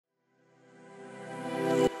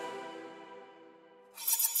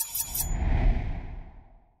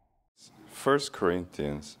1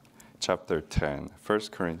 Corinthians chapter 10. 1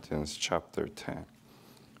 Corinthians chapter 10.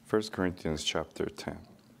 1 Corinthians chapter 10.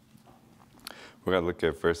 We're going to look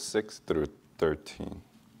at verse 6 through 13.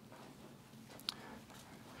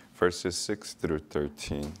 Verses 6 through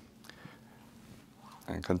 13.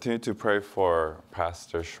 And continue to pray for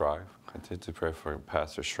Pastor Shrive. Continue to pray for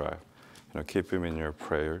Pastor Shrive. Keep him in your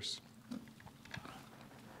prayers.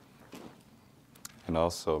 And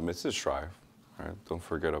also Mrs. Shrive. Right? Don't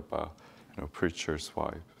forget about preacher's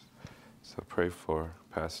wife. So pray for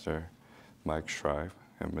Pastor Mike Shrive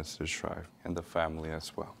and Mrs. Shrive and the family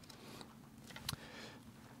as well.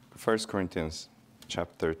 1 Corinthians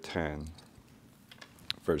chapter 10,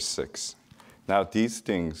 verse 6. Now these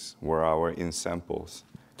things were our ensamples,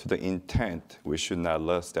 to the intent we should not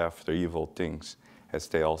lust after evil things, as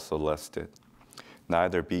they also lusted.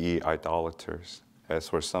 Neither be ye idolaters,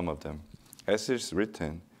 as were some of them. As it is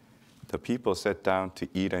written, the people sat down to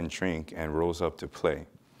eat and drink and rose up to play.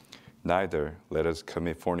 Neither let us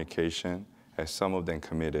commit fornication, as some of them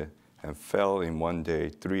committed, and fell in one day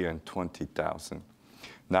 23,000.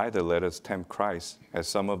 Neither let us tempt Christ, as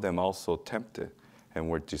some of them also tempted, and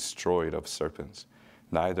were destroyed of serpents.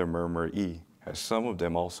 Neither murmur ye, as some of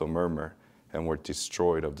them also murmur, and were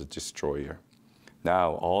destroyed of the destroyer.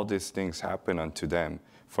 Now all these things happen unto them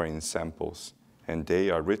for ensamples, and they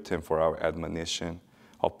are written for our admonition,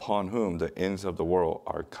 upon whom the ends of the world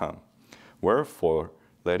are come. Wherefore,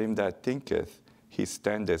 let him that thinketh he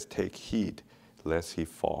standeth take heed, lest he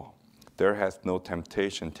fall. There hath no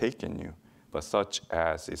temptation taken you, but such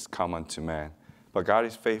as is common to man. But God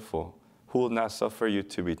is faithful, who will not suffer you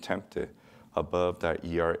to be tempted above that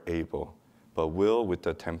ye are able, but will with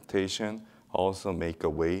the temptation also make a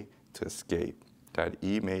way to escape, that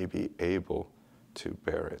ye may be able to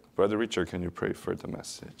bear it. Brother Richard, can you pray for the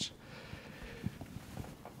message?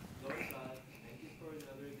 Lord God, thank you for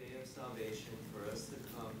another day of salvation for us to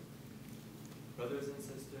come, brothers and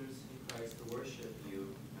sisters in Christ, to worship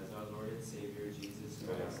you as our Lord and Savior, Jesus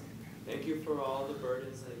Christ. Thank you for all the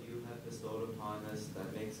burdens that you have bestowed upon us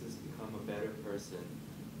that makes us become a better person.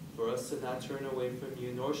 For us to not turn away from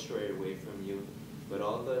you nor stray away from you, but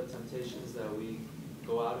all the temptations that we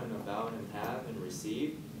go out and about and have and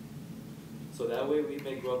receive, so that way we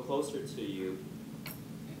may grow closer to you.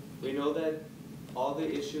 We know that all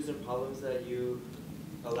the issues and problems that you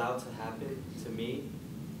allowed to happen to me,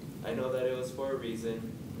 I know that it was for a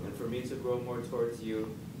reason, and for me to grow more towards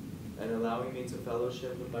you, and allowing me to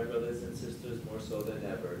fellowship with my brothers and sisters more so than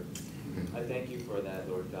ever. I thank you for that,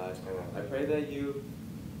 Lord God. I pray that you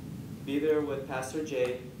be there with Pastor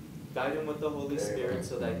Jae, guide him with the Holy Spirit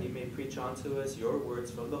so that he may preach unto us your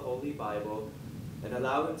words from the Holy Bible, and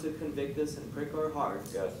allow him to convict us and prick our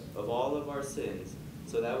hearts of all of our sins,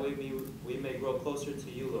 so that way we may grow closer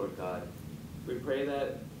to you, Lord God. We pray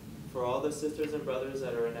that for all the sisters and brothers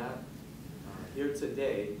that are not here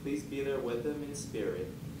today, please be there with them in spirit.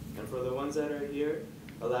 And for the ones that are here,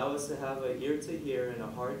 allow us to have an ear to hear and a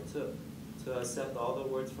heart to accept all the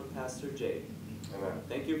words from Pastor Jae. Amen.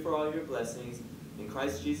 Thank you for all your blessings. In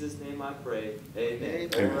Christ Jesus' name I pray.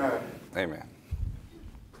 Amen. Amen. Amen.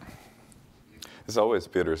 It's always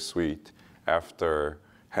bittersweet after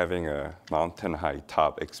having a mountain high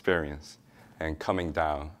top experience and coming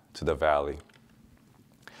down to the valley.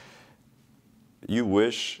 You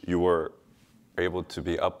wish you were able to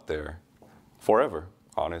be up there forever,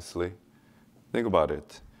 honestly. Think about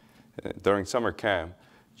it. During summer camp,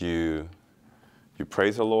 you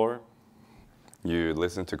praise the Lord, you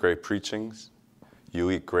listen to great preachings, you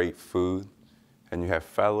eat great food, and you have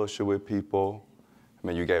fellowship with people. I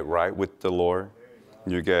mean, you get right with the Lord.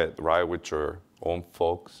 You get right with your own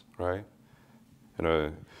folks, right?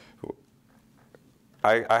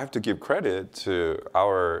 I have to give credit to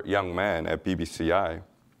our young man at BBCI.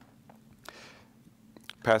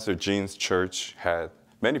 Pastor Jean's church had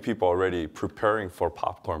many people already preparing for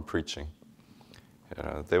popcorn preaching.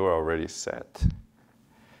 They were already set.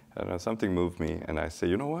 Something moved me, and I said,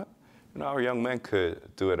 you know what? Our young men could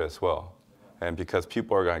do it as well. And because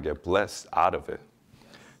people are going to get blessed out of it.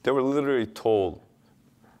 They were literally told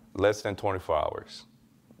less than 24 hours.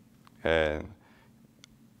 And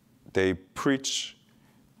they preach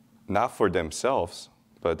not for themselves,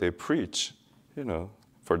 but they preach,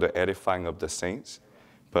 for the edifying of the saints,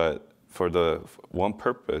 but for the one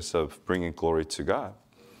purpose of bringing glory to God.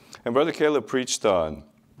 And Brother Caleb preached on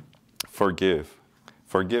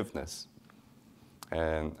forgiveness.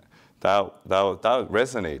 And that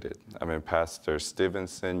resonated. I mean, Pastor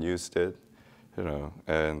Stevenson used it,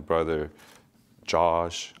 and Brother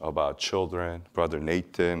Josh about children, Brother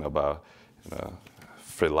Nathan about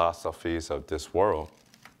philosophies of this world.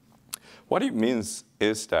 What it means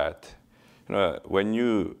is that when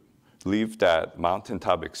you leave that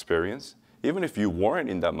mountaintop experience, even if you weren't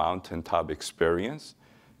in that mountaintop experience,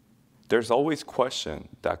 there's always question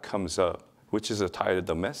that comes up, which is the title of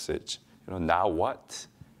the message. Now what?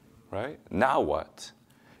 Right? Now what?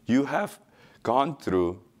 You have gone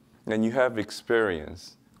through and you have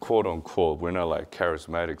experienced, quote unquote, we're not like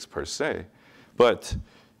charismatics per se, but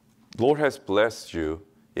Lord has blessed you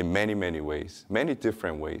in many, many ways, many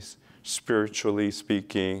different ways, spiritually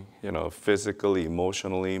speaking, physically,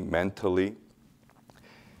 emotionally, mentally.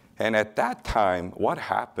 And at that time, what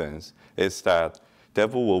happens is that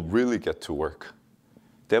devil will really get to work.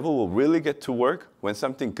 Devil will really get to work when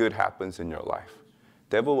something good happens in your life.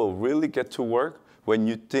 Devil will really get to work when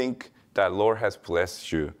you think that Lord has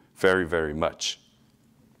blessed you very, very much.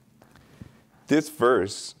 This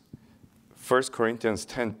verse, 1 Corinthians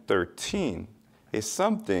 10:13, is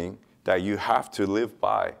something that you have to live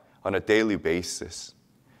by on a daily basis.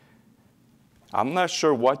 I'm not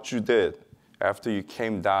sure what you did after you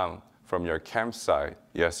came down from your campsite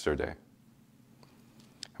yesterday.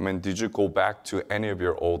 Did you go back to any of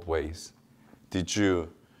your old ways? Did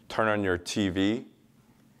you turn on your TV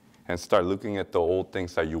and start looking at the old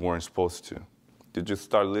things that you weren't supposed to? Did you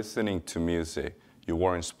start listening to music you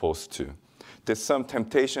weren't supposed to? Did some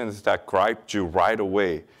temptations that griped you right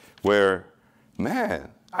away where, man,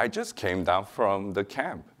 I just came down from the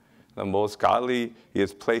camp. The most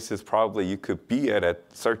godliest places probably you could be at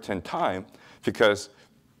certain time because,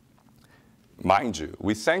 mind you,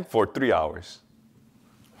 we sang for 3 hours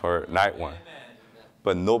for night one. Amen.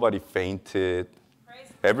 But nobody fainted.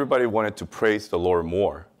 Everybody wanted to praise the Lord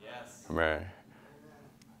more. Yes. Amen.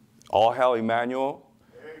 All hail Emmanuel.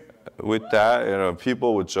 With that,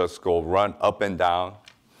 people would just go run up and down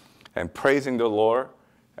and praising the Lord.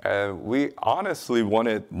 And we honestly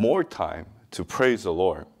wanted more time to praise the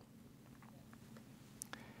Lord.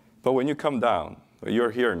 But when you come down,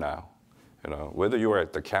 you're here now. Whether you were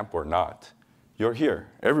at the camp or not, you're here.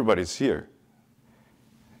 Everybody's here.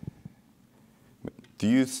 Do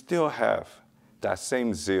you still have that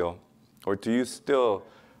same zeal? Or do you still,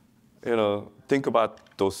 think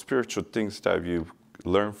about those spiritual things that you've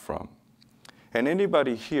learned from? And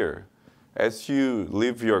anybody here, as you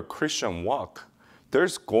live your Christian walk,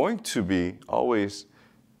 there's going to be always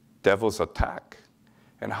devil's attack.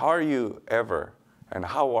 And how are you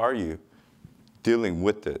dealing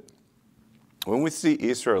with it? When we see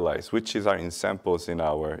Israelites, which is our examples in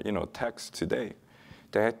our text today,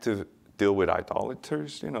 they had to deal with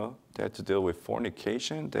idolaters, they had to deal with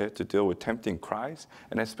fornication, they had to deal with tempting Christ,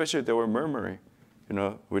 and especially they were murmuring,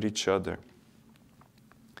 with each other.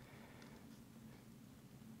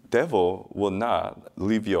 Devil will not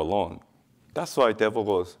leave you alone. That's why devil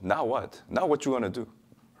goes, now what? Now what you going to do,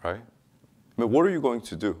 right? What are you going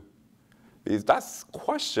to do? That's a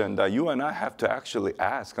question that you and I have to actually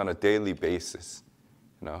ask on a daily basis.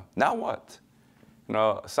 Now what?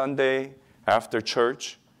 Sunday after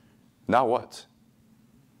church, now what?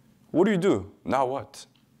 What do you do? Now what?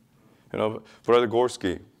 Brother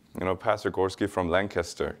Gorski, Pastor Gorski from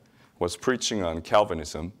Lancaster was preaching on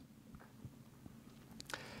Calvinism.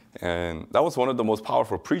 And that was one of the most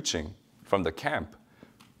powerful preaching from the camp.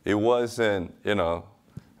 It wasn't,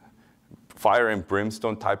 fire and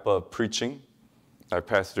brimstone type of preaching like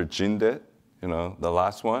Pastor Jin did, the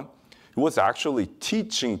last one. It was actually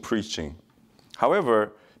teaching preaching.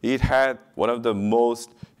 However, it had one of the most,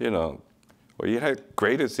 it had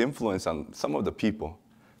greatest influence on some of the people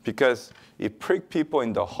because it pricked people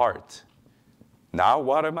in the heart. Now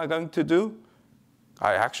what am I going to do?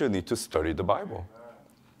 I actually need to study the Bible.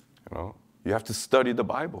 You have to study the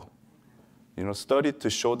Bible. Study to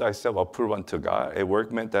show thyself approved unto God, a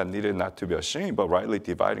workman that needed not to be ashamed, but rightly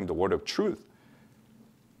dividing the word of truth.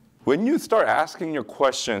 When you start asking your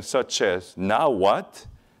questions such as, now what?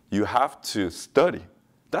 You have to study.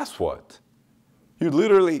 That's what. You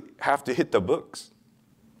literally have to hit the books.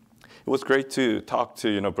 It was great to talk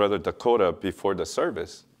to, Brother Dakota before the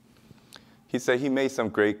service. He said he made some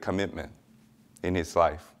great commitment in his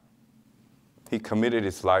life. He committed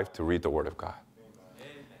his life to read the Word of God.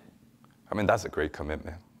 That's a great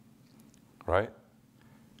commitment, right?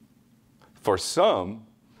 For some,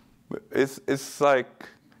 it's like,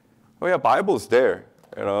 Bible's there.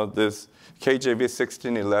 This KJV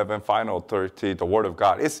 1611, final authority, the Word of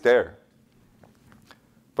God, it's there.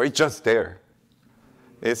 But it's just there.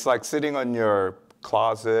 It's like sitting on your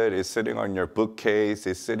closet, it's sitting on your bookcase,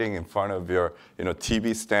 it's sitting in front of your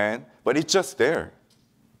TV stand, but it's just there.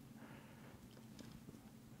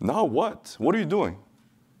 Now what? What are you doing?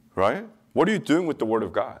 Right? What are you doing with the Word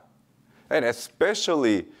of God? And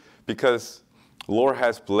especially because Lord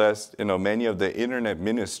has blessed many of the internet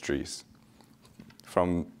ministries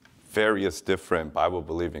from various different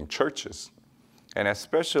Bible-believing churches. And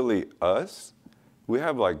especially us, we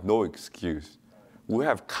have like no excuse. We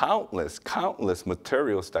have countless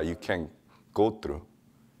materials that you can go through.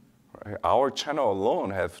 Right? Our channel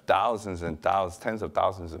alone has thousands and thousands, tens of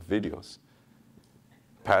thousands of videos.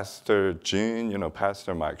 Pastor Jin,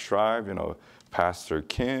 Pastor Mike Shrive, Pastor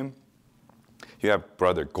Kim. You have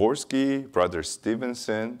Brother Gorski, Brother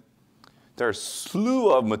Stevenson. There are a slew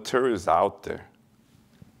of materials out there.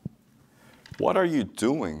 What are you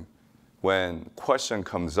doing when question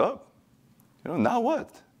comes up? Now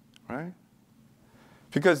what, right?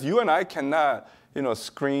 Because you and I cannot,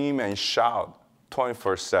 scream and shout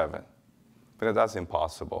 24/7, because that's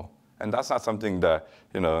impossible. And that's not something that,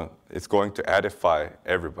 is going to edify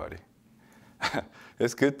everybody.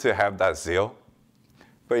 It's good to have that zeal.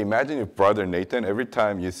 But imagine if Brother Nathan, every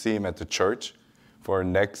time you see him at the church for the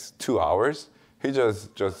next 2 hours, he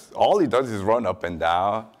just all he does is run up and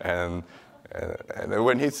down. And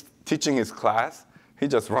when he's teaching his class, he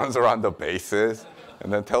just runs around the bases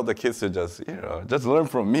and then tell the kids to just learn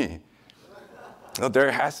from me.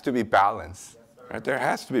 There has to be balance. Right? There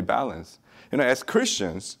has to be balance. As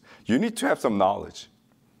Christians, you need to have some knowledge,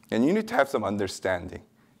 and you need to have some understanding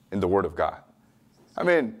in the Word of God. I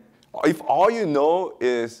mean, if all you know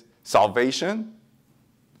is salvation,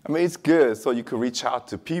 it's good so you can reach out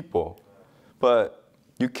to people, but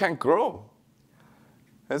you can't grow.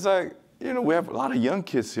 It's like, we have a lot of young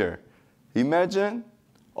kids here. Imagine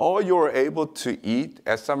all you were able to eat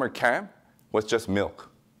at summer camp was just milk.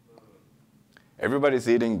 Everybody's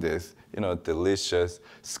eating this, delicious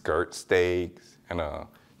skirt steaks,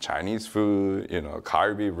 Chinese food,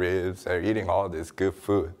 Kalbi ribs. They're eating all this good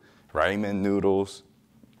food, ramen noodles.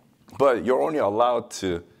 But you're only allowed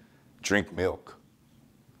to drink milk.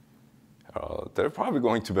 They're probably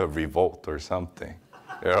going to be a revolt or something.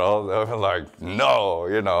 They're like,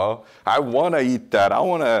 no, I want to eat that. I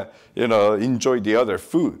want to, enjoy the other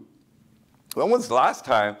food. When was the last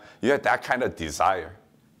time you had that kind of desire,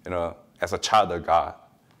 as a child of God,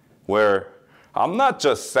 where I'm not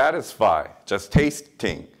just satisfied, just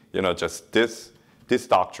tasting, just this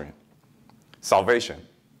doctrine, salvation,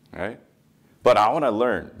 right? But I want to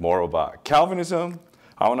learn more about Calvinism.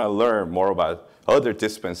 I want to learn more about other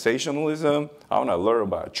dispensationalism. I want to learn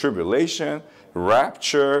about tribulation,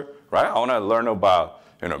 rapture, right? I want to learn about,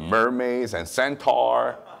 mermaids and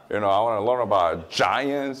centaur. I want to learn about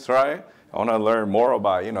giants, right? I want to learn more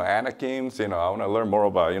about, Anakims. I want to learn more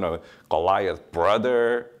about, Goliath's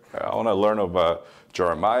brother. I want to learn about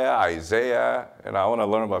Jeremiah, Isaiah. And I want to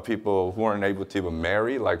learn about people who weren't able to even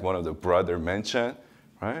marry, like one of the brother mentioned,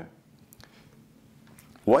 right?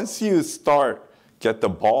 Once you get the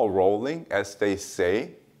ball rolling, as they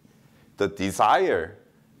say, the desire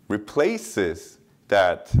replaces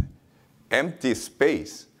that empty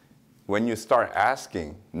space when you start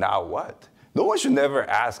asking, now what? No one should never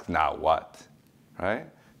ask, now what, right?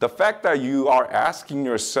 The fact that you are asking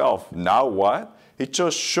yourself, now what, it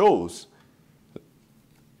just shows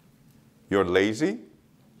you're lazy.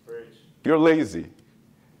 You're lazy.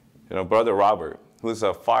 Brother Robert, who's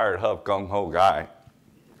a fired up, gung-ho guy,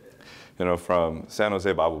 from San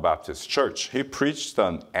Jose Bible Baptist Church, he preached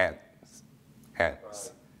on ants,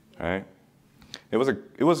 right? It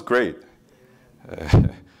was great.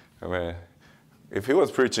 If he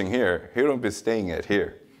was preaching here, he wouldn't be staying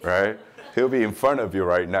here, right? He'll be in front of you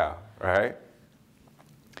right now, right?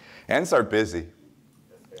 Ants are busy.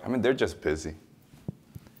 They're just busy.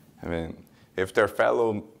 If their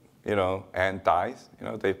fellow, ant dies,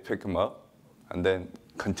 they pick them up and then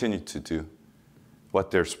continue to do what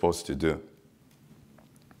they're supposed to do.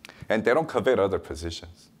 And they don't covet other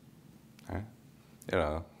positions, right?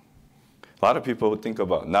 A lot of people think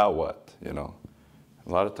about, now what, A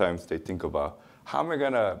lot of times they think about, how am I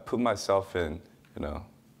going to put myself in,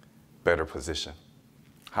 better position?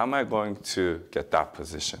 How am I going to get that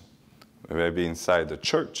position? Maybe inside the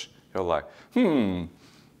church, you're like,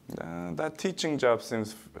 that teaching job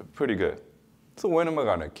seems pretty good. So when am I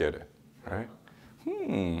going to get it, right?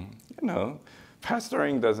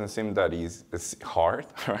 Pastoring doesn't seem that easy. It's hard,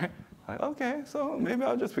 right? Like, okay, so maybe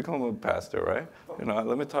I'll just become a pastor, right?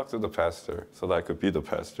 Let me talk to the pastor so that I could be the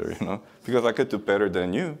pastor, because I could do better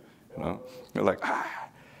than you, You're like,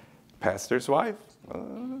 pastor's wife?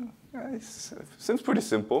 It seems pretty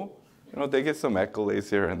simple. They get some accolades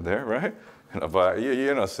here and there, right? But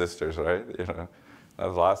sisters, right? That's the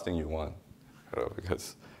last thing you want,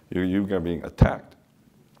 because you're going to be attacked.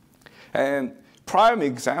 And prime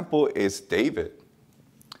example is David.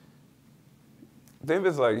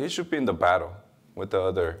 David's like, he should be in the battle with the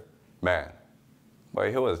other man. But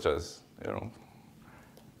he was just,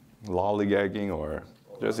 lollygagging or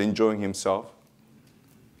just enjoying himself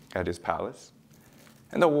at his palace.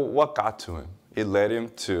 And then what got to him? It led him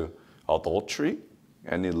to adultery,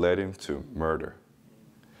 and it led him to murder.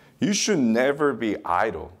 You should never be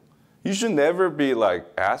idle. You should never be like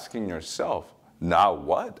asking yourself, now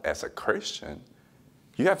what, as a Christian?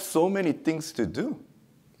 You have so many things to do.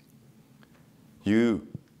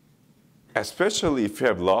 Especially if you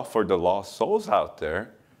have love for the lost souls out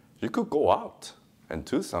there, you could go out and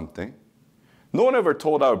do something. No one ever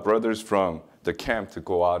told our brothers from the camp to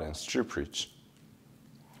go out and street preach.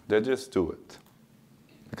 They just do it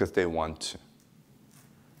because they want to.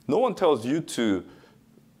 No one tells you to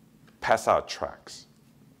pass out tracts.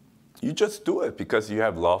 You just do it because you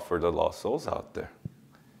have love for the lost souls out there,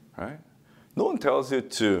 right? No one tells you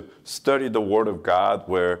to study the Word of God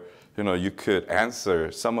where you could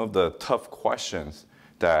answer some of the tough questions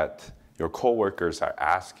that your coworkers are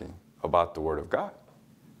asking about the Word of God.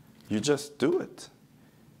 You just do it.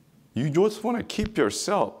 You just want to keep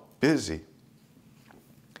yourself busy.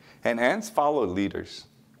 And ants follow leaders.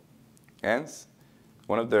 Ants,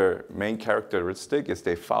 one of their main characteristics is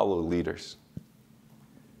they follow leaders.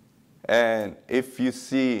 And if you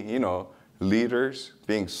see, leaders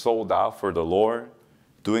being sold out for the Lord,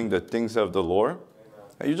 doing the things of the Lord,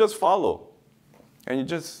 you just follow. And you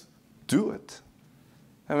just do it.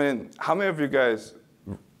 I mean, how many of you guys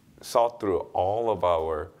saw through all of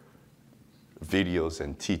our videos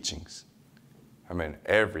and teachings? I mean,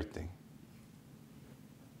 everything.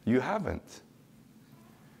 You haven't.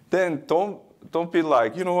 Then don't be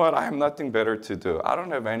like, you know what, I have nothing better to do. I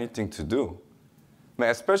don't have anything to do. I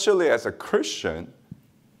mean, especially as a Christian,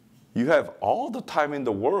 you have all the time in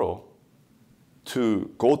the world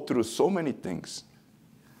to go through so many things.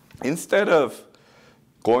 Instead of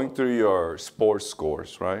going through your sports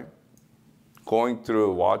scores, right? Going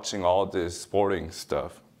through watching all this sporting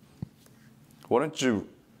stuff, why don't you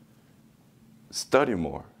study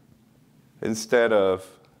more? Instead of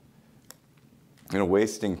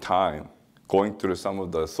wasting time going through some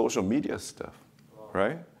of the social media stuff,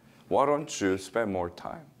 right? Why don't you spend more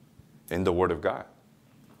time in the Word of God?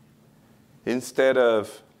 Instead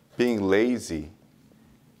of being lazy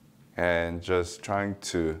and just trying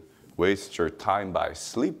to waste your time by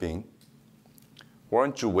sleeping, why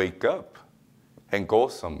don't you wake up and go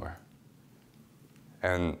somewhere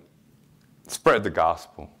and spread the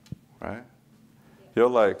gospel, right? You're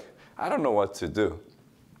like, I don't know what to do.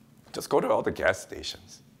 Just go to all the gas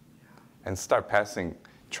stations and start passing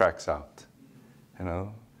tracts out.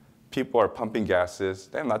 People are pumping gases.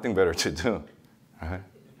 They have nothing better to do, right?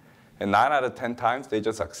 And 9 out of 10 times, they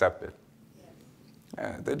just accept it.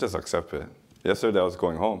 Yeah, they just accept it. Yesterday, I was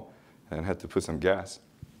going home and had to put some gas.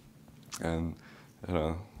 And,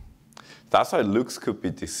 that's why looks could be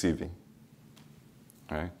deceiving,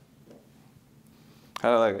 right?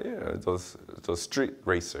 Kind of like, those street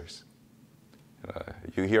racers.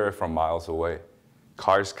 You hear it from miles away.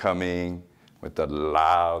 Cars coming with the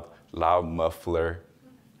loud muffler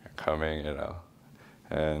coming,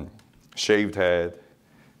 and shaved head,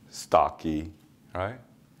 stocky, right?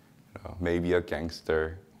 Maybe a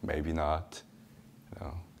gangster, maybe not.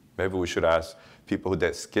 Maybe we should ask people who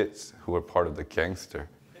did skits who were part of the gangster,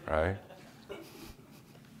 right?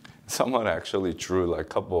 Someone actually drew a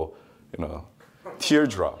couple,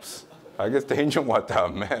 teardrops. I guess they knew what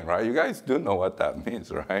that meant, right? You guys do know what that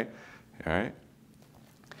means, right? Right?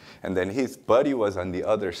 And then his buddy was on the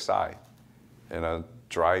other side,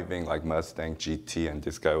 driving like Mustang GT, and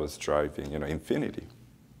this guy was driving, Infiniti.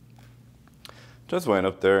 Just went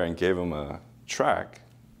up there and gave him a track.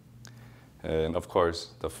 And of course,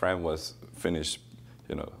 the friend was finished,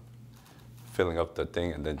 filling up the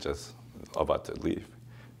thing and then just about to leave.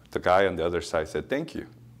 The guy on the other side said, thank you.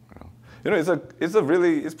 It's a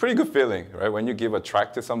pretty good feeling, right? When you give a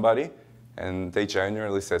tract to somebody and they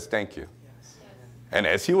genuinely says thank you. Yes. And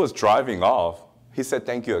as he was driving off, he said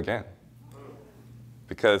thank you again.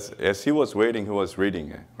 Because as he was waiting, he was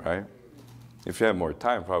reading it, right? If you had more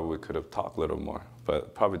time, probably we could have talked a little more.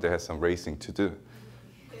 But probably they had some racing to do.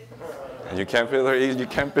 And you can't be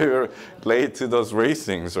late to those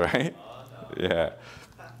racings, right? Yeah.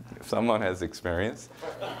 Someone has experience.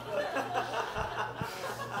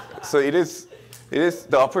 So it is,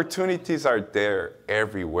 the opportunities are there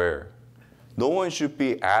everywhere. No one should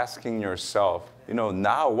be asking yourself,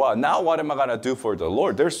 now what? Now what am I going to do for the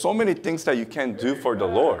Lord? There's so many things that you can do for the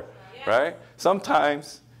Lord, right?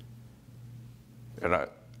 Sometimes, I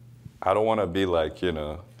don't want to be like,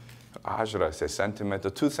 how should I say,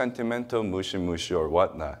 sentimental, too sentimental, mushy or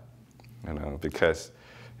whatnot, because,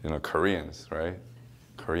 Koreans, right?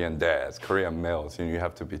 Korean dads, Korean males, you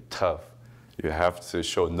have to be tough. you have to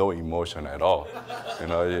show no emotion at all.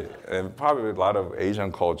 And probably a lot of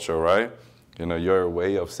Asian culture, right? Your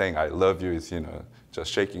way of saying I love you is,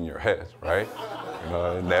 just shaking your head, right?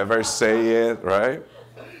 Never say it, right?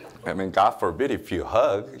 I mean, God forbid if you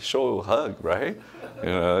hug, show a hug, right?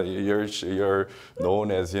 You're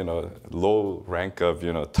known as, low rank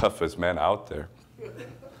of, toughest man out there.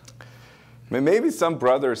 I mean, maybe some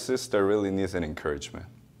brother or sister really needs an encouragement.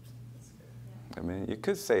 I mean, you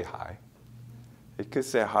could say hi. You could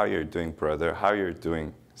say how you're doing, brother, how you're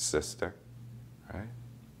doing, sister, right?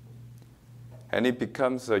 And it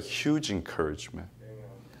becomes a huge encouragement.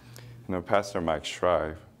 Pastor Mike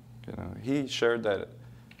Shrive, he shared that,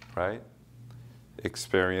 right,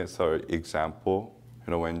 experience or example,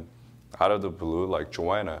 when out of the blue, like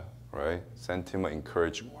Joanna, right, sent him an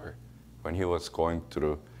encouraging word when he was going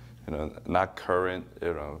through, not current,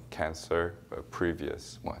 cancer, but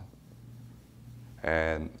previous one.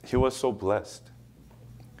 And he was so blessed.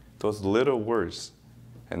 Those little words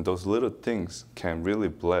and those little things can really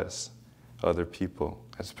bless other people,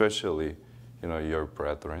 especially, your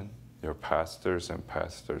brethren, your pastors and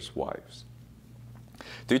pastors' wives.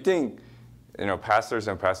 Do you think, pastors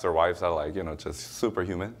and pastor wives are like, just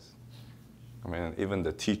superhumans? I mean, even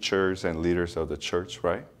the teachers and leaders of the church,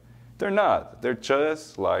 right? They're not. They're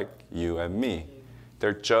just like you and me.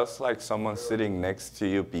 They're just like someone sitting next to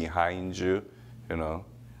you, behind you,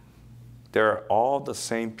 They're all the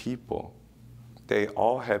same people. They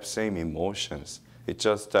all have same emotions. It's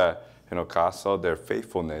just that, God saw their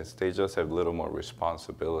faithfulness. They just have a little more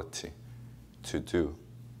responsibility to do.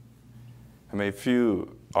 I mean, if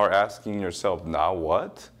you are asking yourself, now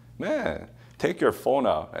what? Man, take your phone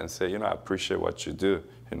out and say, I appreciate what you do.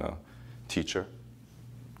 Teacher,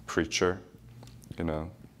 preacher,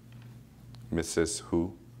 Mrs.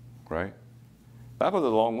 Who, right? That goes a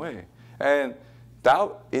long way. And that,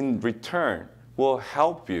 in return, will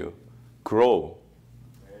help you grow.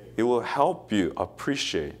 It will help you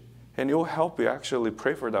appreciate. And it will help you actually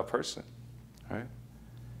pray for that person, right?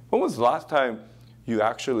 When was the last time you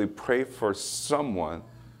actually prayed for someone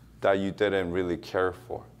that you didn't really care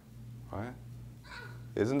for, right?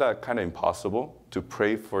 Isn't that kind of impossible to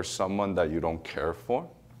pray for someone that you don't care for?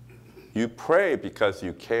 You pray because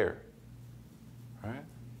you care, right?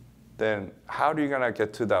 Then how are you going to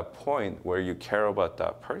get to that point where you care about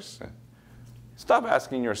that person? Stop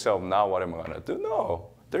asking yourself, now what am I going to do? No,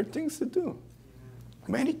 there are things to do,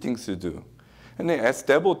 many things to do. And then as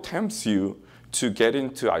devil tempts you to get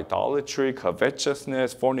into idolatry,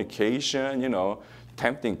 covetousness, fornication,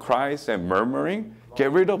 tempting Christ and murmuring,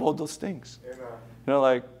 get rid of all those things. Amen.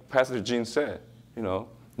 Like Pastor Jean said,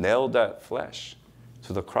 nail that flesh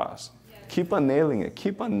to the cross. Yeah. Keep on nailing it.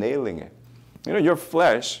 Keep on nailing it. Your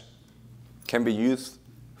flesh can be used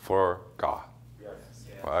for God. Yes.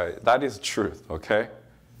 Right? That is truth, okay?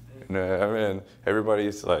 I mean,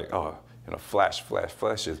 everybody's like, oh, flesh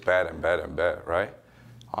is bad and bad and bad, right?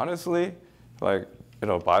 Honestly, like,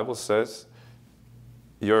 Bible says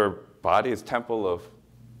your body is temple of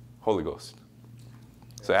Holy Ghost.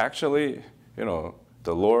 So actually,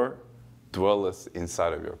 the Lord dwelleth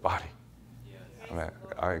inside of your body. I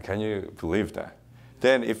mean, can you believe that?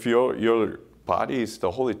 Then if your body is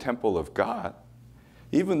the holy temple of God,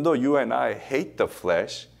 even though you and I hate the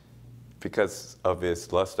flesh because of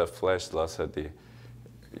its lust of flesh, lust of the,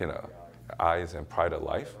 eyes and pride of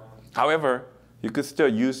life, however, you could still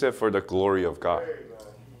use it for the glory of God.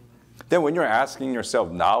 Then when you're asking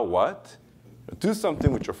yourself, now what? Do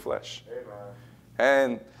something with your flesh.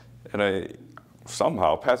 And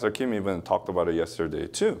somehow, Pastor Kim even talked about it yesterday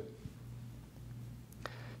too.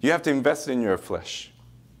 You have to invest in your flesh.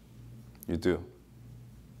 You do.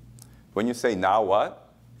 When you say, now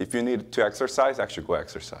what? If you need to exercise, actually go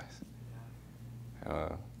exercise.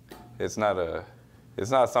 It's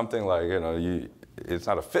not something like, it's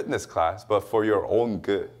not a fitness class, but for your own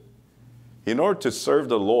good. In order to serve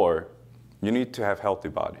the Lord, you need to have healthy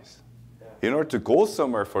bodies. In order to go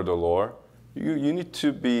somewhere for the Lord, you need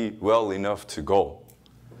to be well enough to go.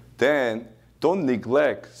 Then don't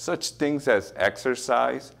neglect such things as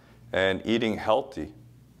exercise and eating healthy.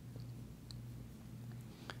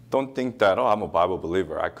 Don't think that, I'm a Bible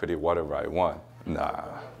believer, I could eat whatever I want.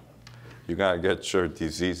 Nah. You're going to get your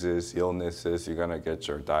diseases, illnesses, you're going to get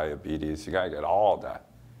your diabetes, you're going to get all that.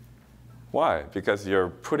 Why? Because you're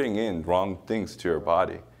putting in wrong things to your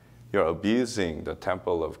body. You're abusing the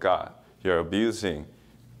temple of God. You're abusing,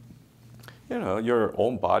 your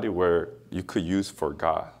own body where you could use for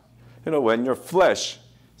God. When your flesh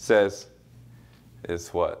says it's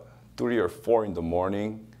 3 or 4 in the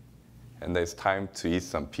morning, and it's time to eat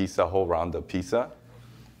some pizza, whole round of pizza,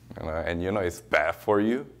 and it's bad for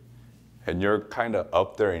you, and you're kind of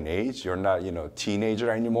up there in age, you're not,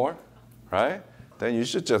 teenager anymore, right? Then you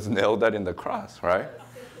should just nail that in the cross, right?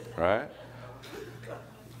 Right?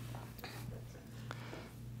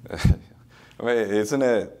 I mean, isn't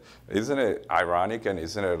it ironic, and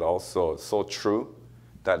isn't it also so true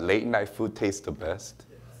that late night food tastes the best,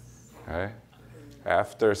 right?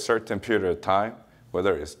 After a certain period of time,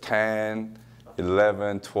 whether it's 10,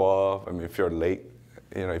 11, 12, I mean, if you're late,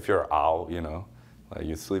 if you're out, like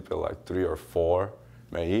you sleep at like 3 or 4,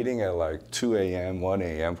 man, eating at like 2 a.m., 1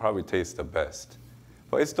 a.m. probably tastes the best.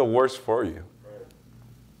 But it's the worst for you.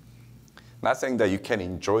 Not saying that you can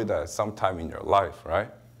enjoy that sometime in your life, right?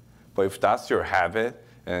 But if that's your habit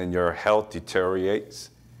and your health deteriorates,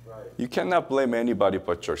 you cannot blame anybody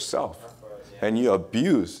but yourself. And you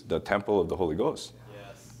abuse the temple of the Holy Ghost.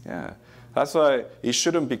 Yes. Yeah. That's why it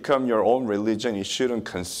shouldn't become your own religion. It shouldn't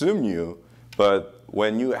consume you. But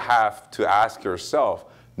when you have to ask yourself,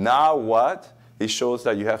 now what? It shows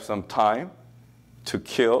that you have some time to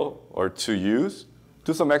kill or to use.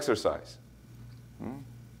 Do some exercise.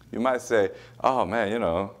 You might say, oh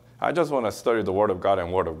man, I just want to study the Word of God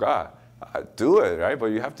and Word of God. Do it, right? But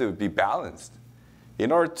you have to be balanced.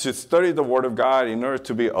 In order to study the Word of God, in order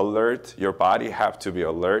to be alert, your body have to be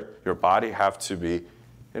alert. Your body have to be,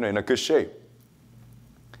 in a good shape.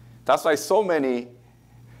 That's why so many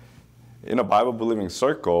in a Bible-believing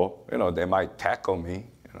circle, they might tackle me,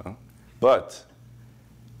 But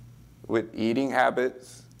with eating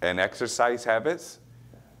habits and exercise habits,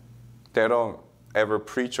 they don't ever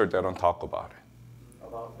preach or they don't talk about it.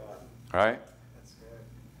 About that. Right? That's good.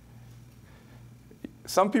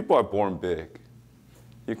 Some people are born big.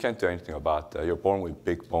 You can't do anything about that. You're born with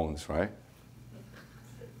big bones, right?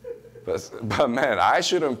 But man, I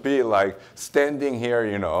shouldn't be like standing here,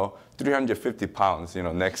 350 pounds,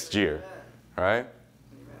 next year, right?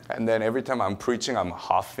 And then every time I'm preaching, I'm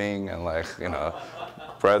huffing and like,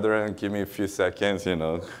 brethren, give me a few seconds,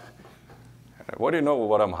 What do you know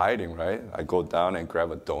what I'm hiding, right? I go down and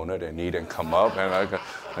grab a donut and eat and come up and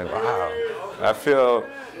wow. I feel,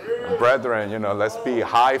 brethren, let's be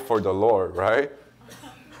high for the Lord, right?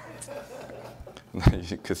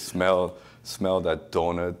 You could smell that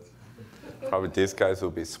donut. Probably these guys will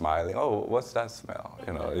be smiling. Oh, what's that smell?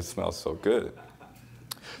 It smells so good.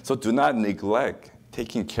 So do not neglect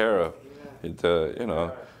taking care of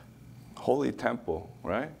the, holy temple,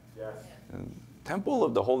 right? Yes. And temple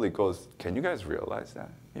of the Holy Ghost, can you guys realize that?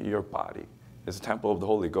 Your body is a temple of the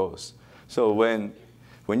Holy Ghost. So when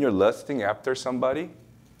you're lusting after somebody,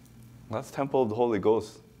 that's temple of the Holy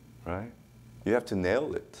Ghost, right? You have to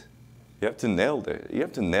nail it. You have to nail it. You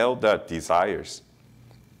have to nail that desires,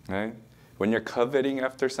 right? When you're coveting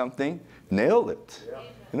after something, nail it.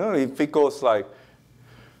 Yeah. If it goes like,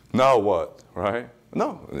 now what, right?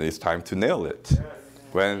 No, it's time to nail it. Yes.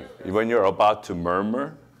 When you're about to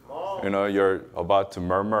murmur, you're about to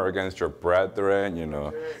murmur against your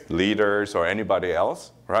brethren, leaders or anybody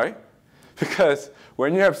else, right? Because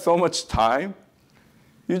when you have so much time,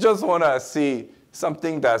 you just want to see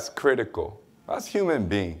something that's critical. That's human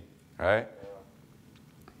being, right?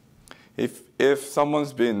 If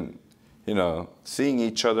someone's been, seeing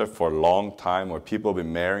each other for a long time, or people have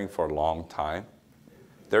been marrying for a long time,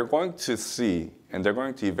 they're going to see and they're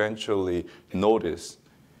going to eventually notice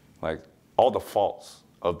like all the faults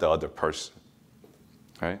of the other person,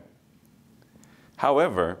 right?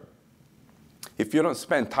 However, if you don't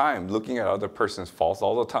spend time looking at other person's faults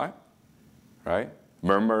all the time, right,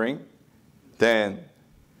 murmuring, then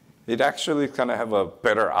it actually kind of have a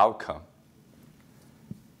better outcome.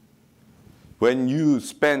 When you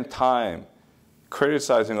spend time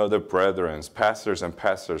criticizing other brethren, pastors and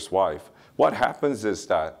pastors' wife, what happens is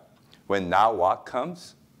that when now what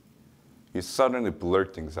comes, you suddenly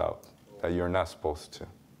blurt things out that you're not supposed to.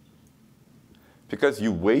 Because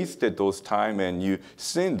you wasted those time and you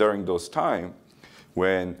sinned during those time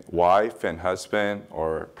when wife and husband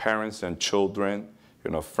or parents and children,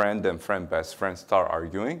 friend and friend, best friend start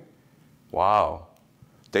arguing. Wow.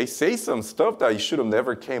 They say some stuff that you should have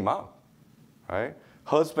never came out, right?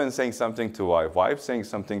 Husband saying something to wife, wife saying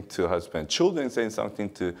something to husband, children saying something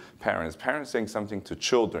to parents, parents saying something to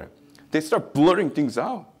children. They start blurting things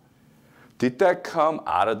out. Did that come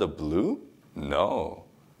out of the blue? No.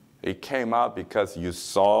 It came out because you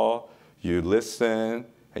saw, you listened,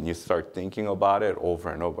 and you start thinking about it over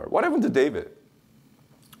and over. What happened to David?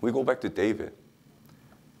 We go back to David.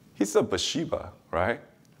 He saw Bathsheba, right?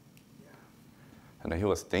 And then he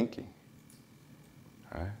was thinking,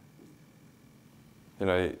 right?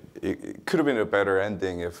 It could have been a better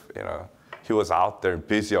ending if, he was out there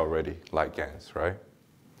busy already, like ants, right?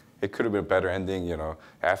 It could have been a better ending,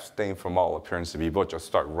 abstain from all appearance of evil, just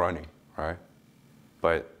start running, right?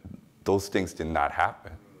 But those things did not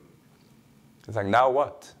happen. It's like, now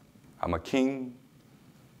what? I'm a king.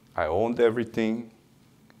 I owned everything.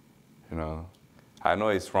 I know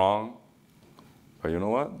it's wrong, but you know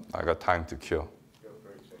what? I got time to kill.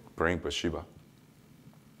 Bring Bathsheba.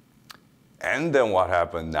 And then what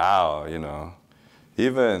happened now,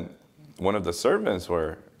 even one of the servants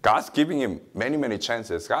God's giving him many, many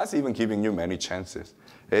chances. God's even giving you many chances.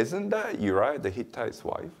 Isn't that Uriah the Hittite's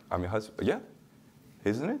wife? Husband. Yeah,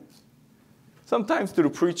 isn't it? Sometimes through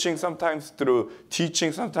preaching, sometimes through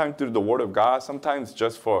teaching, sometimes through the Word of God, sometimes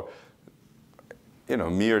just for,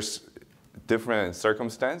 mere different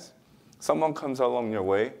circumstance. Someone comes along your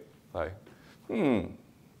way, like,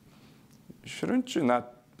 shouldn't you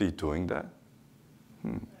not be doing that?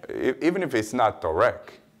 Even if it's not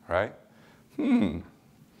direct, right?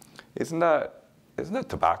 Isn't that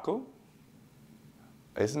tobacco?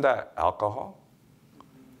 Isn't that alcohol?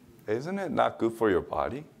 Isn't it not good for your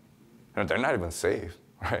body? They're not even saved,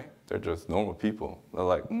 right? They're just normal people. They're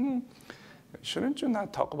like, shouldn't you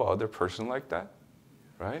not talk about other person like that,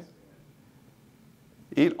 right?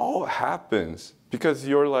 It all happens because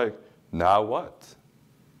you're like, now what?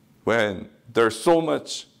 When there's so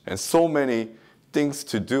much and so many things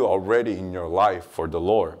to do already in your life for the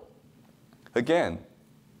Lord. Again,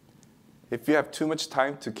 if you have too much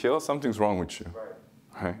time to kill, something's wrong with you,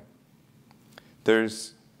 right?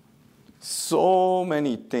 There's so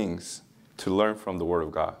many things to learn from the Word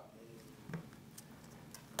of God.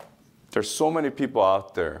 There's so many people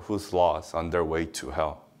out there who's lost on their way to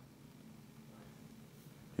hell.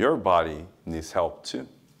 Your body needs help too.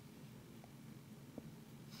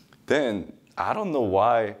 Then I don't know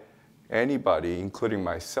why anybody, including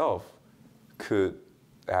myself, could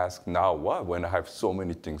ask, now what, when I have so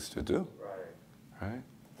many things to do, right?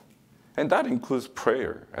 And that includes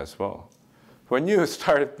prayer as well. When you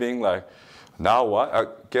start being like, now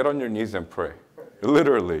what, get on your knees and pray.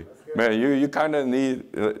 Literally. Man, you kind of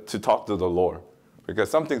need to talk to the Lord because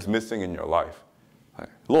something's missing in your life. Like,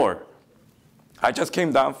 Lord, I just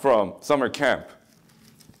came down from summer camp,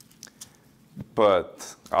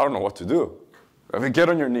 but I don't know what to do. Get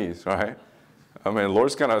on your knees, right?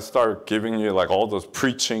 Lord's going to start giving you like all those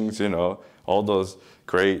preachings, all those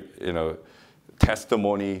great,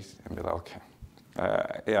 testimonies, and be like, okay,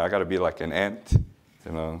 I got to be like an ant,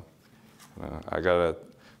 I got to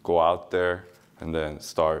go out there and then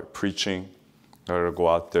start preaching. I got to go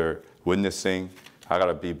out there witnessing. I got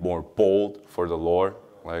to be more bold for the Lord.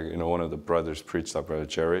 Like, one of the brothers preached, like Brother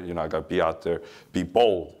Jared, I got to be out there, be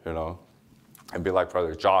bold, and be like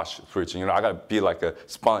Brother Josh preaching. I got to be like a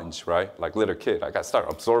sponge, right? Like little kid. I got to start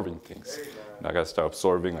absorbing things. I got to start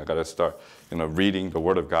absorbing. I got to start, reading the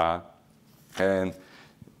Word of God. And,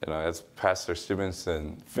 as Pastor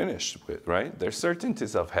Stevenson finished with, right? There's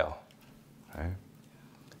certainties of hell, right?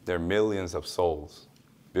 There are millions of souls,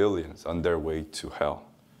 billions on their way to hell.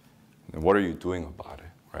 And what are you doing about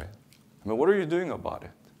it, right? What are you doing about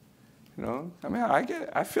it?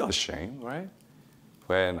 I feel ashamed, right?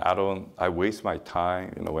 When I waste my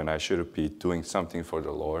time, when I should be doing something for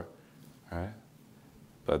the Lord, right?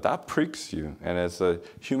 But that pricks you. And as a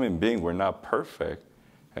human being, we're not perfect.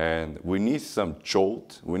 And we need some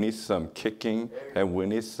jolt, we need some kicking, and we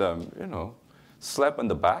need some, slap on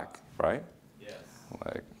the back, right? Yes.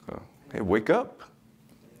 Like, hey, wake up.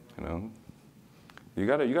 You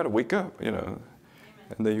gotta wake up, And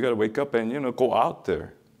then you gotta wake up and, go out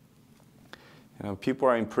there. People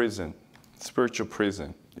are in prison, spiritual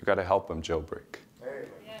prison. You gotta help them jailbreak.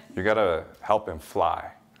 You gotta help them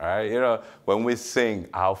fly, all right? When we sing,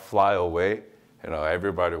 I'll fly away,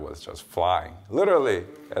 everybody was just flying. Literally,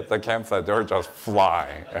 at the campsite, they were just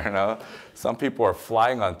flying, Some people are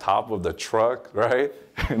flying on top of the truck, right?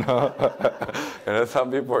 And then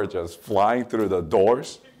some people are just flying through the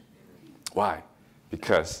doors. Why?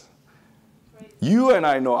 Because you and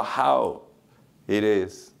I know how it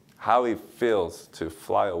is, how it feels to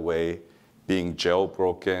fly away, being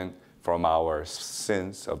jailbroken from our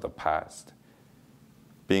sins of the past,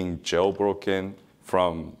 being jailbroken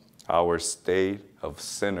from our state of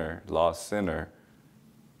sinner, lost sinner,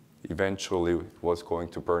 eventually was going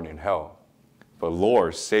to burn in hell. But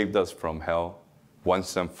Lord saved us from hell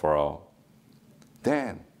once and for all.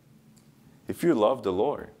 Then, if you love the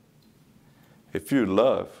Lord, if you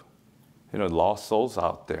love, lost souls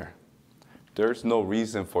out there, there's no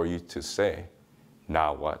reason for you to say,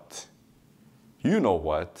 now what? You know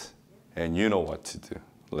what, and you know what to do.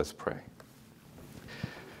 Let's pray.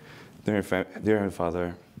 Dear Heavenly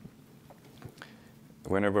Father,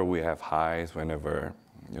 whenever we have highs, whenever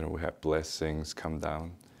we have blessings come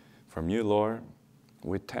down from you, Lord,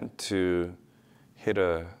 we tend to hit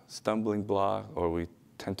a stumbling block, or we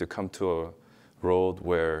tend to come to a road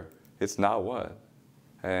where it's not what.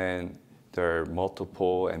 And there are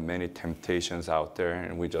multiple and many temptations out there,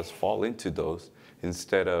 and we just fall into those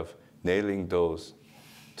instead of nailing those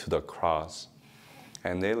to the cross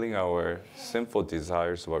and nailing our sinful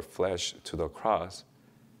desires of our flesh to the cross.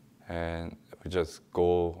 And we just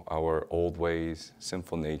go our old ways,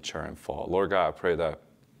 sinful nature, and fall. Lord God, I pray that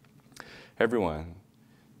everyone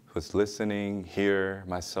who's listening here,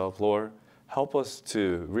 myself, Lord, help us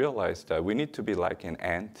to realize that we need to be like an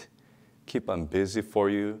ant, keep on busy for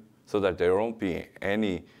you so that there won't be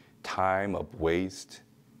any time of waste,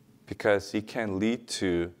 because it can lead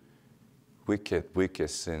to wicked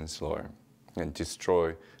sins, Lord, and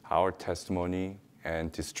destroy our testimony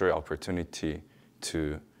and destroy opportunity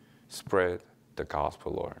to spread the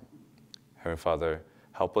gospel, Lord. Heavenly Father,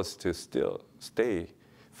 help us to still stay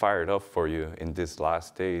fired up for you in these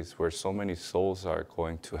last days where so many souls are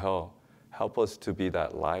going to hell. Help us to be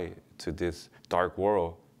that light to this dark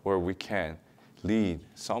world where we can lead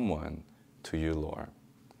someone to you, Lord.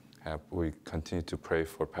 We continue to pray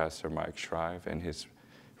for Pastor Mike Shrive and his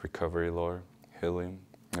recovery, Lord. Heal him.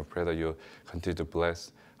 I pray that you'll continue to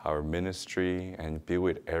bless our ministry and be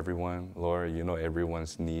with everyone, Lord. You know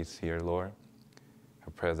everyone's needs here, Lord. I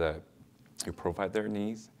pray that you provide their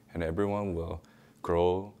needs and everyone will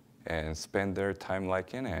grow and spend their time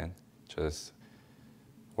like an ant, just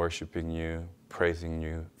worshiping you, praising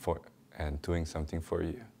you, and doing something for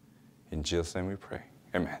you. In Jesus' name we pray.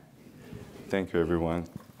 Amen. Thank you, everyone.